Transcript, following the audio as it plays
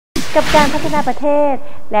กับการพัฒนาประเทศ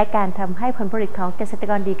และการทำให้ผลผลิตของเกษตร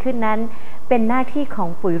กรดีขึ้นนั้นเป็นหน้าที่ของ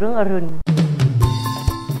ปุ๋ยรุ่งอรุณ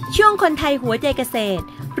ช่วงคนไทยหัวใจเกษตร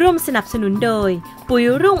ร่วมสนับสนุนโดยปุ๋ย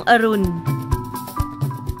รุ่งอรุณ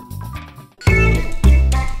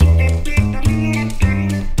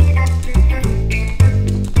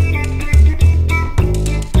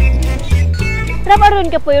รับอรุณ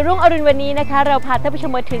กับปุ๋ยรุ่งอรุณวันนี้นะคะเราพาท่านผู้ช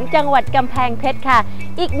มมาถึงจังหวัดกำแพงเพชรค่ะ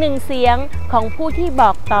อีกหนึ่งเสียงของผู้ที่บ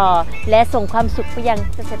อกต่อและส่งความสุขไปยัง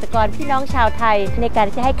เกษตรกรพี่น้องชาวไทยในการ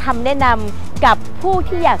ที่จะให้คำแนะนำกับผู้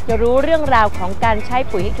ที่อยากจะรู้เรื่องราวของการใช้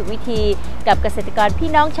ปุ๋ยให้ถูกวิธีกับเกษตรกรพี่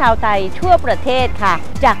น้องชาวไทยทั่วประเทศค่ะ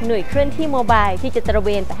จากหน่วยเคลื่อนที่โมบายที่จะตระเว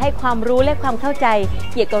นไปให้ความรู้และความเข้าใจ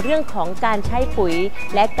เกี่ยวกับเรื่องของการใช้ปุ๋ย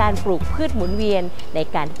และการปลูกพืชหมุนเวียนใน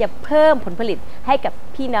การที่จะเพิ่มผลผลิตให้กับ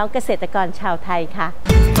พี่น้องเกษตรกรชาวไทยค่ะ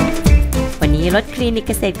วันนี้รถคลินิกเ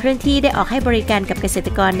กษตรเคลื่อนที่ได้ออกให้บริการกับเกษตร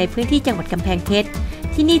กรในพื้นที่จังหวัดกำแพงเพชร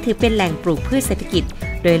ที่นี่ถือเป็นแหล่งปลูกพืชเศรษฐกิจ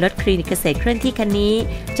โดยรถคลินิกเกษตรเคลื่อนที่คันนี้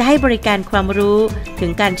จะให้บริการความรู้ถึ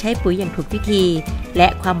งการใช้ปุ๋ยอย่างถูกวิธีและ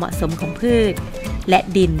ความเหมาะสมของพืชและ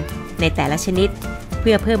ดินในแต่ละชนิดเ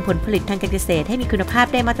พื่อเพิ่มผลผลิตทางการเกษตรให้มีคุณภาพ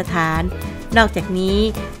ได้มาตรฐานนอกจากนี้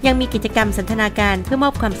ยังมีกิจกรรมสันทนาการเพื่อม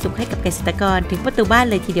อบความสุขให้กับเกษตรกรถึงประตูบ้าน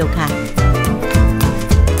เลยทีเดียวค่ะ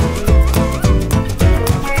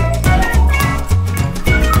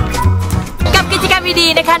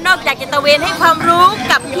ดีนะคะนอกจากจะตระเวนให้ความรู้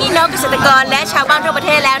กับพี่น้องเกษตรกรและชาวบ้านทั่วประเ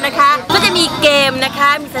ทศแล้วนะคะก็จะมีเกมนะคะ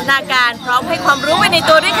มีสันทนาการพร้อมให้ความรู้ไว้ใน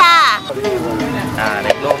ตัวด้วยค่ะเ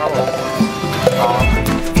ด็กลูกครับผม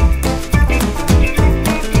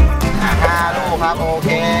5 ลูกครับโอเค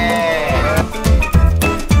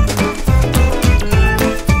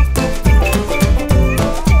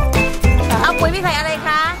เอาปุ๋ยพี่ใส่อะไรค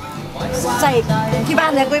ะใส่ที่บ้า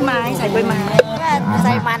นเลยกล้วยไม้ใส่กล้วยไม้ใ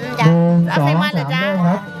ส่มันจ้ะเอาใส่มันเหรอจ๊ะ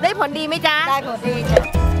ได้ผลดีไหมจ๊ะได้ผลดีจ้ะ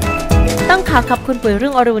ต้องขอบคุณปุ๋ย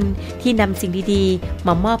รุ่งอรุณที่นำสิ่งดีๆม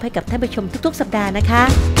ามอบให้กับท่านผู้ชมทุกๆสัปดาห์นะคะ